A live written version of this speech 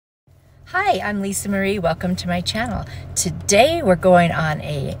Hi, I'm Lisa Marie. Welcome to my channel. Today we're going on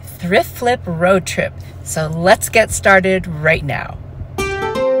a thrift flip road trip. So let's get started right now.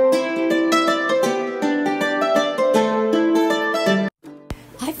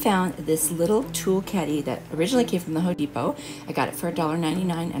 I found this little tool caddy that originally came from the Home Depot. I got it for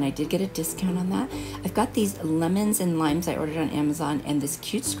 $1.99 and I did get a discount on that. I've got these lemons and limes I ordered on Amazon and this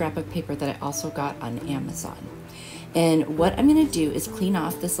cute scrapbook paper that I also got on Amazon. And what I'm going to do is clean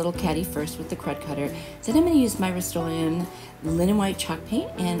off this little caddy first with the crud cutter. Then I'm going to use my Rust-Oleum linen white chalk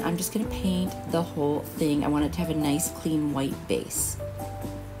paint and I'm just going to paint the whole thing. I want it to have a nice clean white base.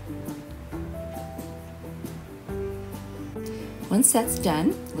 Once that's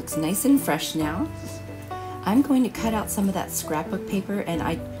done, looks nice and fresh now, I'm going to cut out some of that scrapbook paper, and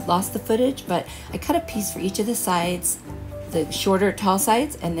I lost the footage, but I cut a piece for each of the sides, the shorter tall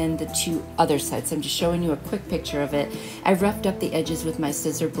sides and then the two other sides. I'm just showing you a quick picture of it. I roughed up the edges with my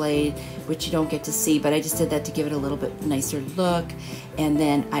scissor blade, which you don't get to see, but I just did that to give it a little bit nicer look. And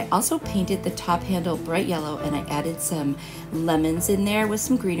then I also painted the top handle bright yellow and I added some lemons in there with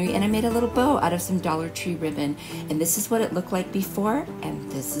some greenery, and I made a little bow out of some Dollar Tree ribbon. And this is what it looked like before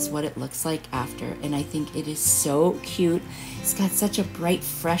and this is what it looks like after. And I think it is so cute. It's got such a bright,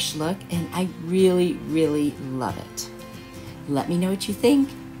 fresh look and I really, really love it. Let me know what you think.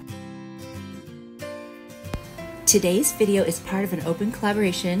 Today's video is part of an open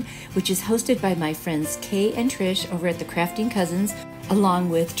collaboration which is hosted by my friends Kay and Trish over at the Crafting Cousins,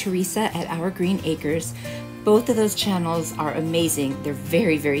 along with Teresa at Our Green Acres. Both of those channels are amazing. They're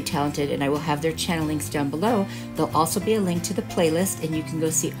very, very talented, and I will have their channel links down below. There'll also be a link to the playlist, and you can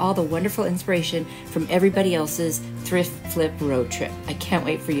go see all the wonderful inspiration from everybody else's thrift flip road trip. I can't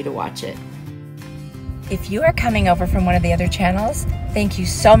wait for you to watch it. If you are coming over from one of the other channels, thank you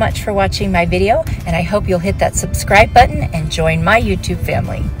so much for watching my video, and I hope you'll hit that subscribe button and join my YouTube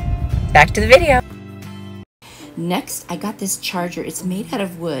family. Back to the video. Next, I got this charger. It's made out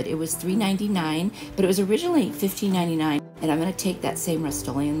of wood. It was $3.99, but it was originally $15.99. And I'm going to take that same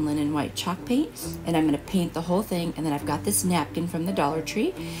Rust-Oleum linen white chalk paint and I'm going to paint the whole thing. And then I've got this napkin from the Dollar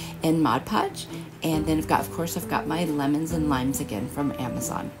Tree and Mod Podge. And then of course, I've got my lemons and limes again from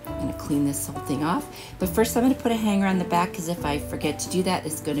Amazon. I'm going to clean this whole thing off. But first I'm going to put a hanger on the back because if I forget to do that,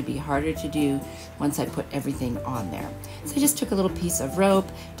 it's going to be harder to do once I put everything on there. So I just took a little piece of rope,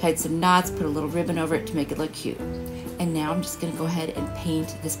 tied some knots, put a little ribbon over it to make it look cute. And now I'm just going to go ahead and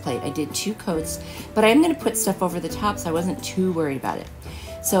paint this plate. I did 2 coats, but I am going to put stuff over the top so I wasn't too worried about it.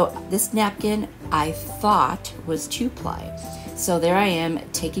 So this napkin I thought was 2-ply. So there I am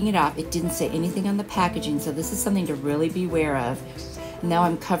taking it off. It didn't say anything on the packaging, so this is something to really be aware of. Now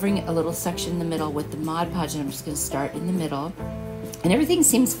I'm covering a little section in the middle with the Mod Podge, and I'm just going to start in the middle. And everything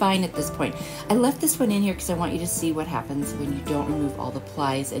seems fine at this point. I left this one in here because I want you to see what happens when you don't remove all the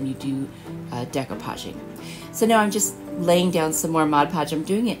plies and you do decoupaging. So now I'm just laying down some more Mod Podge. I'm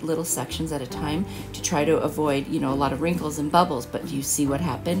doing it little sections at a time to try to avoid, a lot of wrinkles and bubbles. But do you see what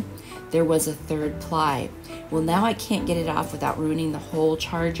happened? There was a 3rd ply. Well, now I can't get it off without ruining the whole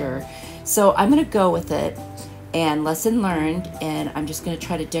charger. So I'm going to go with it. And lesson learned, and I'm just going to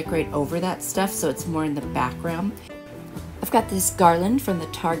try to decorate over that stuff so it's more in the background. I've got this garland from the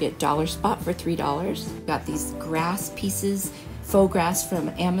Target dollar spot for $3. Got these grass pieces, faux grass from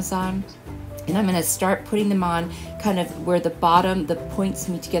Amazon. And I'm going to start putting them on kind of where the points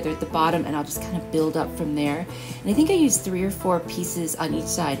meet together at the bottom, and I'll just kind of build up from there. And I think I used 3 or 4 pieces on each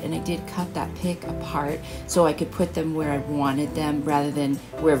side, and I did cut that pick apart so I could put them where I wanted them rather than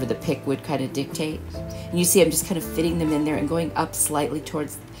wherever the pick would kind of dictate. And you see I'm just kind of fitting them in there and going up slightly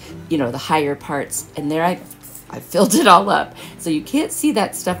towards, the higher parts. And there I filled it all up. So you can't see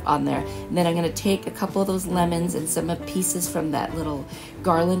that stuff on there. And then I'm going to take a couple of those lemons and some pieces from that little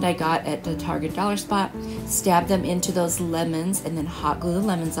garland I got at the Target dollar spot, stab them into those lemons, and then hot glue the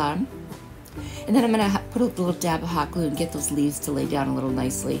lemons on. And then I'm going to put a little dab of hot glue and get those leaves to lay down a little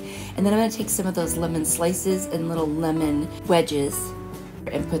nicely. And then I'm going to take some of those lemon slices and little lemon wedges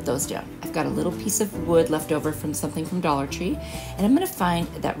and put those down. I've got a little piece of wood left over from something from Dollar Tree, and I'm going to find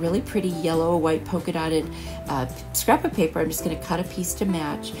that really pretty yellow, white, polka dotted scrap of paper. I'm just going to cut a piece to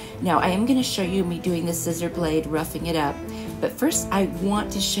match. Now I am going to show you me doing the scissor blade, roughing it up, but first I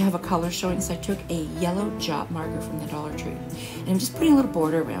want to have a color showing, so I took a yellow jot marker from the Dollar Tree, and I'm just putting a little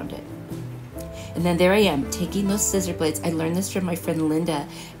border around it. And then there I am, taking those scissor blades. I learned this from my friend Linda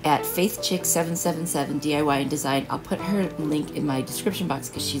at FaithChick777 DIY and Design. I'll put her link in my description box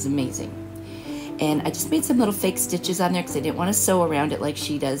because she's amazing. And I just made some little fake stitches on there because I didn't want to sew around it like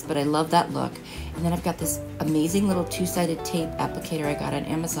she does, but I love that look. And then I've got this amazing little two-sided tape applicator I got on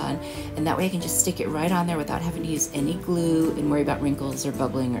Amazon, and that way I can just stick it right on there without having to use any glue and worry about wrinkles or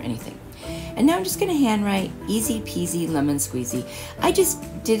bubbling or anything. And now I'm just gonna hand write, easy peasy lemon squeezy. I just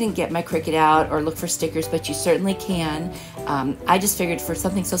didn't get my Cricut out or look for stickers, but you certainly can. I just figured for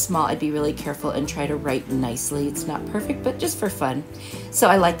something so small, I'd be really careful and try to write nicely. It's not perfect, but just for fun. So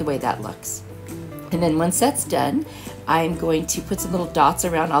I like the way that looks. And then once that's done, I'm going to put some little dots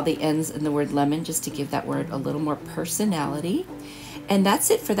around all the ends in the word lemon just to give that word a little more personality. And that's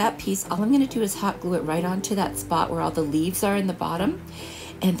it for that piece. All I'm gonna do is hot glue it right onto that spot where all the leaves are in the bottom.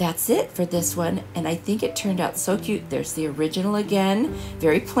 And that's it for this one. And I think it turned out so cute. There's the original again,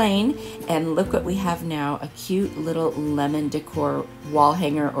 very plain. And look what we have now, a cute little lemon decor wall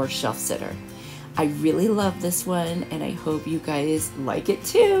hanger or shelf sitter. I really love this one, and I hope you guys like it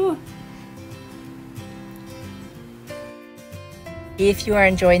too. If you are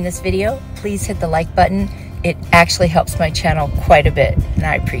enjoying this video, please hit the like button. It actually helps my channel quite a bit, and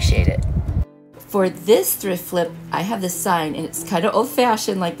I appreciate it. For this thrift flip, I have this sign, and it's kind of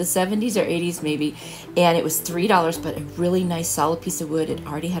old-fashioned, like the 70s or 80s maybe, and it was $3, but a really nice solid piece of wood. It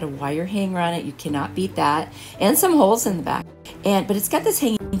already had a wire hanger on it. You cannot beat that, and some holes in the back. But it's got this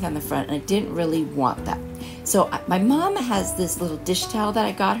hanging on the front, and I didn't really want that. So my mom has this little dish towel that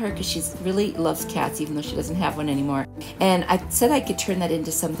I got her because she really loves cats, even though she doesn't have one anymore. And I said I could turn that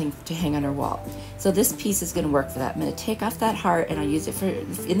into something to hang on her wall. So this piece is going to work for that. I'm going to take off that heart, and I'll use it for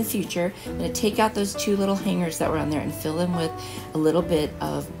in the future. I'm going to take out those two little hangers that were on there and fill them with a little bit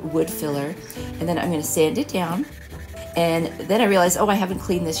of wood filler. And then I'm going to sand it down. And then I realized, oh, I haven't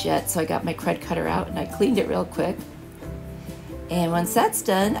cleaned this yet. So I got my cred cutter out, and I cleaned it real quick. And once that's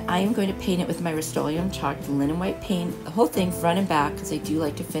done, I am going to paint it with my Rust-Oleum chalked linen white paint, the whole thing front and back, because I do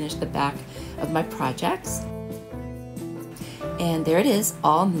like to finish the back of my projects. And there it is,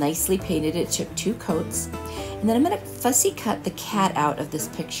 all nicely painted. It took 2 coats. And then I'm going to fussy cut the cat out of this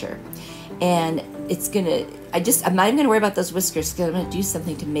picture. And it's gonna, I'm not even gonna worry about those whiskers because I'm gonna do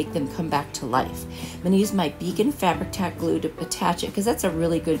something to make them come back to life. I'm gonna use my Beacon Fabric Tack glue to attach it because that's a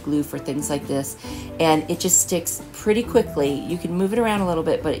really good glue for things like this. And it just sticks pretty quickly. You can move it around a little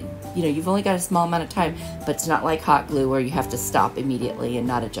bit, but you know, you've only got a small amount of time, but it's not like hot glue where you have to stop immediately and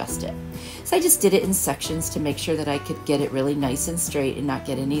not adjust it. So I just did it in sections to make sure that I could get it really nice and straight and not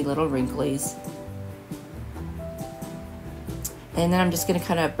get any little wrinklies. And then I'm just going to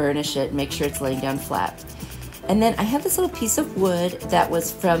kind of burnish it and make sure it's laying down flat. And then I have this little piece of wood that was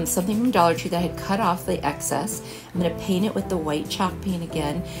from something from Dollar Tree that I had cut off the excess. I'm going to paint it with the white chalk paint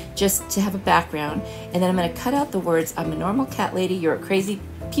again, just to have a background. And then I'm going to cut out the words, "I'm a normal cat lady, you're a crazy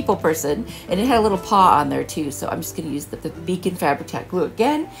people person." And it had a little paw on there too, so I'm just going to use the Beacon Fabric Tack glue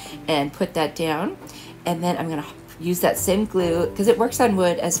again and put that down. And then I'm going to use that same glue because it works on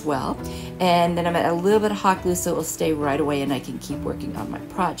wood as well. And then I'm going to add a little bit of hot glue so it will stay right away and I can keep working on my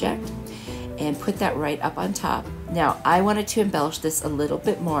project. And put that right up on top. Now I wanted to embellish this a little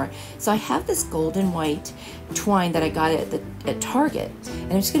bit more, so I have this golden white twine that I got at Target,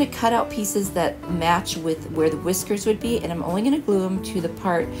 and I'm just going to cut out pieces that match with where the whiskers would be, and I'm only going to glue them to the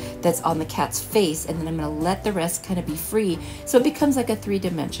part that's on the cat's face, and then I'm going to let the rest kind of be free so it becomes like a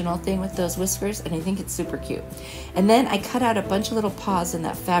 3-dimensional thing with those whiskers, and I think it's super cute. And then I cut out a bunch of little paws in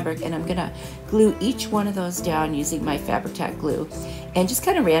that fabric, and I'm going to glue each one of those down using my Fabric Tack glue and just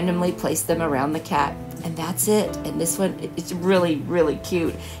kind of randomly place them around the cat. And that's it. And this one, it's really, really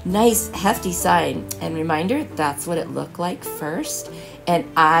cute. Nice, hefty sign. And reminder, that's what it looked like first. And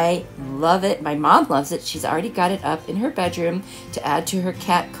I love it. My mom loves it. She's already got it up in her bedroom to add to her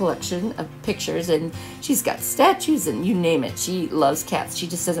cat collection of pictures. And she's got statues and you name it. She loves cats. She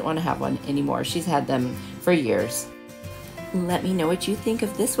just doesn't want to have one anymore. She's had them for years. Let me know what you think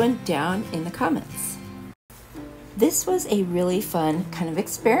of this one down in the comments. This was a really fun kind of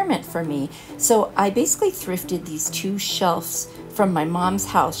experiment for me. So I basically thrifted these 2 shelves from my mom's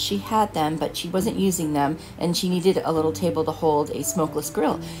house. She had them, but she wasn't using them, and she needed a little table to hold a smokeless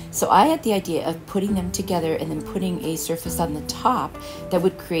grill. So I had the idea of putting them together and then putting a surface on the top that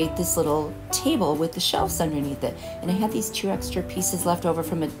would create this little table with the shelves underneath it. And I had these 2 extra pieces left over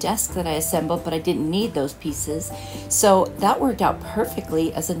from a desk that I assembled, but I didn't need those pieces. So that worked out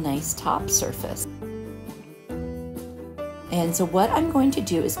perfectly as a nice top surface. And so what I'm going to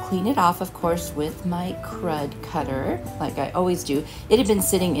do is clean it off, of course, with my crud cutter, like I always do. It had been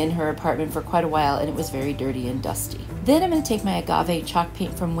sitting in her apartment for quite a while and it was very dirty and dusty. Then I'm going to take my agave chalk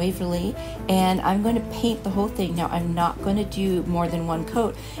paint from Waverly and I'm going to paint the whole thing. Now I'm not going to do more than 1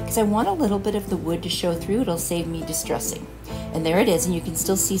 coat because I want a little bit of the wood to show through. It'll save me distressing. And there it is, and you can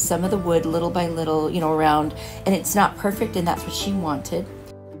still see some of the wood little by little, you know, around, and it's not perfect, and that's what she wanted.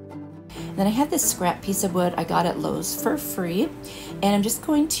 Then I have this scrap piece of wood I got at Lowe's for free, and I'm just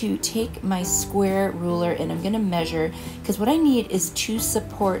going to take my square ruler and I'm going to measure, because what I need is 2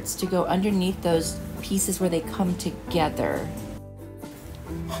 supports to go underneath those pieces where they come together.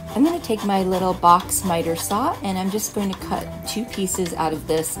 I'm going to take my little box miter saw and I'm just going to cut 2 pieces out of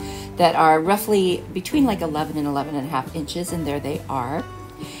this that are roughly between like 11 and 11.5 inches, and there they are.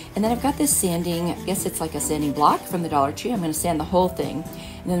 And then I've got this sanding, I guess it's like a sanding block from the Dollar Tree. I'm going to sand the whole thing.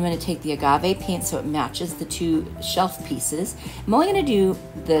 And then I'm going to take the agave paint so it matches the 2 shelf pieces. I'm only going to do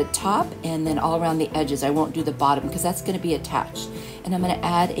the top and then all around the edges. I won't do the bottom because that's going to be attached. And I'm going to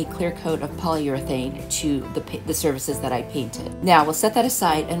add a clear coat of polyurethane to the surfaces that I painted. Now we'll set that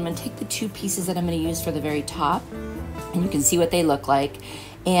aside, and I'm going to take the 2 pieces that I'm going to use for the very top, and you can see what they look like.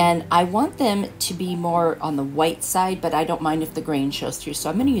 And I want them to be more on the white side, but I don't mind if the grain shows through. So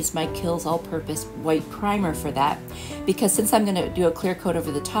I'm going to use my Kills All-Purpose White Primer for that, because since I'm going to do a clear coat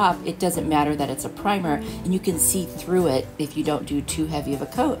over the top, it doesn't matter that it's a primer, and you can see through it if you don't do too heavy of a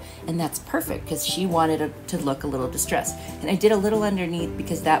coat. And that's perfect because she wanted it to look a little distressed. And I did a little underneath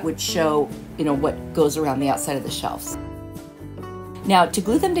because that would show, you know, what goes around the outside of the shelves. Now to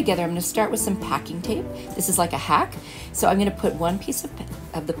glue them together, I'm going to start with some packing tape. This is like a hack. So I'm going to put 1 piece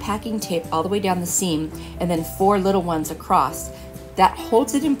of the packing tape all the way down the seam, and then 4 little ones across. That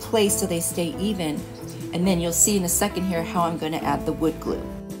holds it in place so they stay even. And then you'll see in a second here how I'm going to add the wood glue.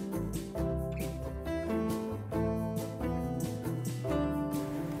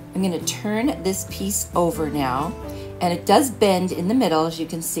 I'm going to turn this piece over now, and it does bend in the middle, as you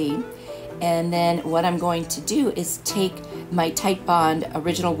can see. And then what I'm going to do is take my Tite Bond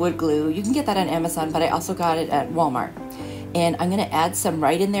original wood glue. You can get that on Amazon, but I also got it at Walmart. And I'm going to add some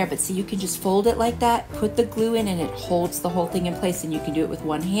right in there, but see, you can just fold it like that, put the glue in, and it holds the whole thing in place. And you can do it with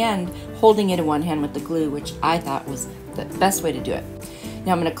one hand, holding it in one hand with the glue, which I thought was the best way to do it.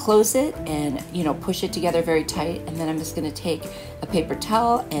 Now I'm going to close it and, you know, push it together very tight, and then I'm just going to take a paper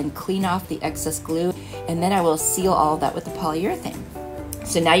towel and clean off the excess glue, and then I will seal all of that with the polyurethane.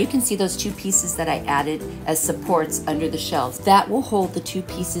 So now you can see those 2 pieces that I added as supports under the shelves. That will hold the 2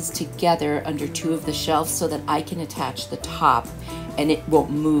 pieces together under 2 of the shelves so that I can attach the top and it won't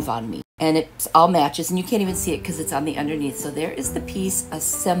move on me. And it all matches, and you can't even see it because it's on the underneath. So there is the piece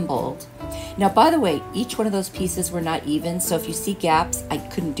assembled. Now, by the way, each one of those pieces were not even, so if you see gaps, I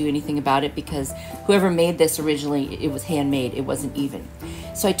couldn't do anything about it because whoever made this originally, it was handmade, it wasn't even.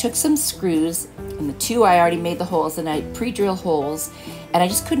 So I took some screws, and the 2 I already made the holes, and I pre-drill holes, and I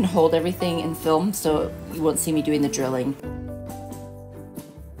just couldn't hold everything in film, so you won't see me doing the drilling.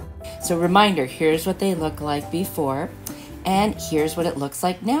 So reminder, here's what they look like before, and here's what it looks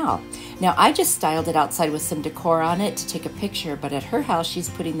like now. Now I just styled it outside with some decor on it to take a picture, but at her house she's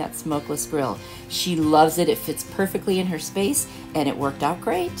putting that smokeless grill. She loves it, it fits perfectly in her space, and it worked out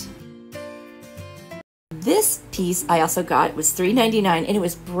great. This piece I also got, it was $3.99, and it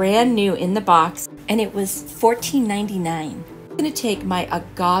was brand new in the box, and it was $14.99. I'm going to take my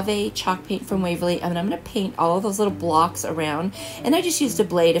agave chalk paint from Waverly, and I'm going to paint all of those little blocks around, and I just used a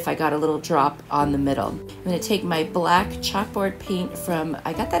blade if I got a little drop on the middle. I'm going to take my black chalkboard paint from,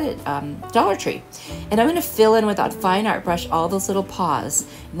 I got that at Dollar Tree, and I'm going to fill in with that fine art brush all those little paws,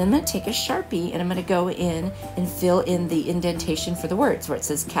 and then I'm going to take a Sharpie and I'm going to go in and fill in the indentation for the words where it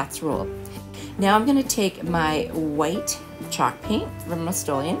says Cat's Rule. Now I'm going to take my white chalk paint from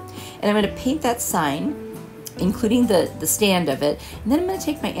Rust-Oleum, and I'm going to paint that sign, including the stand of it, and then I'm going to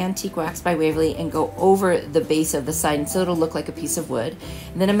take my Antique Wax by Waverly and go over the base of the sign so it'll look like a piece of wood.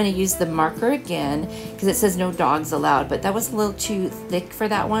 And then I'm going to use the marker again because it says no dogs allowed, but that was a little too thick for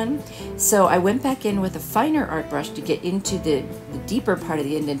that one. So I went back in with a finer art brush to get into the deeper part of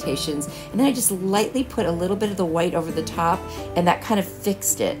the indentations, and then I just lightly put a little bit of the white over the top, and that kind of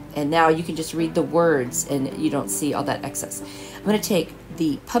fixed it. And now you can just read the words and you don't see all that excess. I'm going to take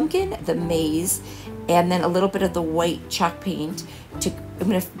the pumpkin, the maze, and then a little bit of the white chalk paint. I'm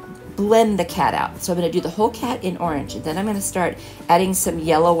going to blend the cat out. So I'm going to do the whole cat in orange, and then I'm going to start adding some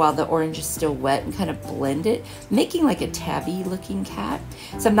yellow while the orange is still wet and kind of blend it, making like a tabby looking cat.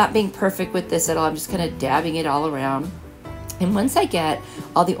 So I'm not being perfect with this at all. I'm just kind of dabbing it all around. And once I get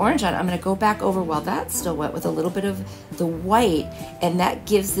all the orange on, I'm going to go back over while that's still wet with a little bit of the white, and that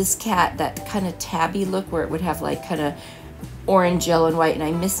gives this cat that kind of tabby look where it would have like kind of orange, yellow, and white. And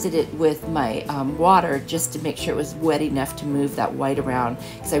I misted it with my water just to make sure it was wet enough to move that white around,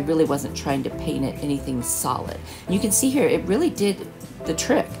 because I really wasn't trying to paint it anything solid. And you can see here it really did the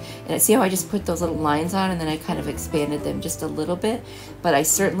trick. And see how I just put those little lines on and then I kind of expanded them just a little bit, but I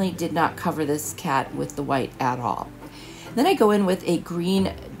certainly did not cover this cat with the white at all. Then I go in with a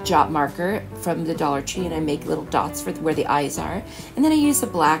green jot marker from the Dollar Tree and I make little dots for where the eyes are. And then I use a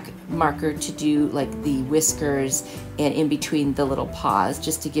black marker to do like the whiskers and in between the little paws,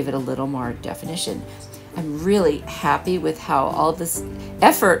 just to give it a little more definition. I'm really happy with how all this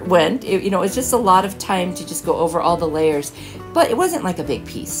effort went. You know, it's just a lot of time to just go over all the layers, but it wasn't like a big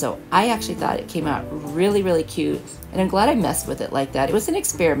piece. So I actually thought it came out really, really cute. And I'm glad I messed with it like that. It was an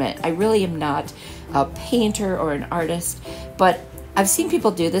experiment. I really am not a painter or an artist, but I've seen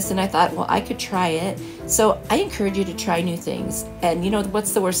people do this and I thought, well, I could try it. So I encourage you to try new things. And you know,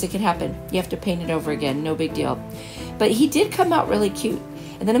 what's the worst that can happen? You have to paint it over again, no big deal. But he did come out really cute.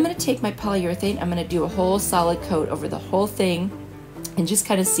 And then I'm gonna take my polyurethane, I'm gonna do a whole solid coat over the whole thing and just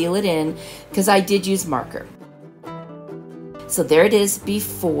kind of seal it in, because I did use marker. So there it is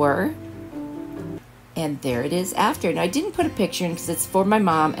before, and there it is after. Now I didn't put a picture in because it's for my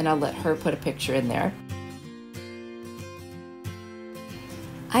mom and I'll let her put a picture in there.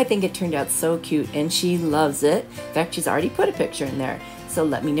 I think it turned out so cute and she loves it. In fact, she's already put a picture in there. So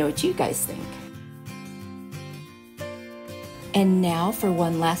let me know what you guys think. And now for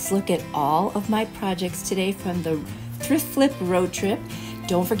one last look at all of my projects today from the Thrift Flip Road Trip.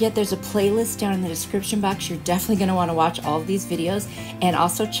 Don't forget there's a playlist down in the description box. You're definitely going to want to watch all of these videos and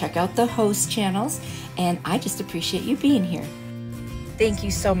also check out the host channels. And I just appreciate you being here. Thank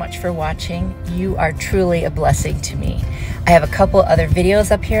you so much for watching. You are truly a blessing to me. I have a couple other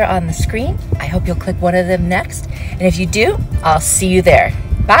videos up here on the screen. I hope you'll click one of them next. And if you do, I'll see you there.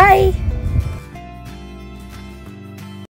 Bye.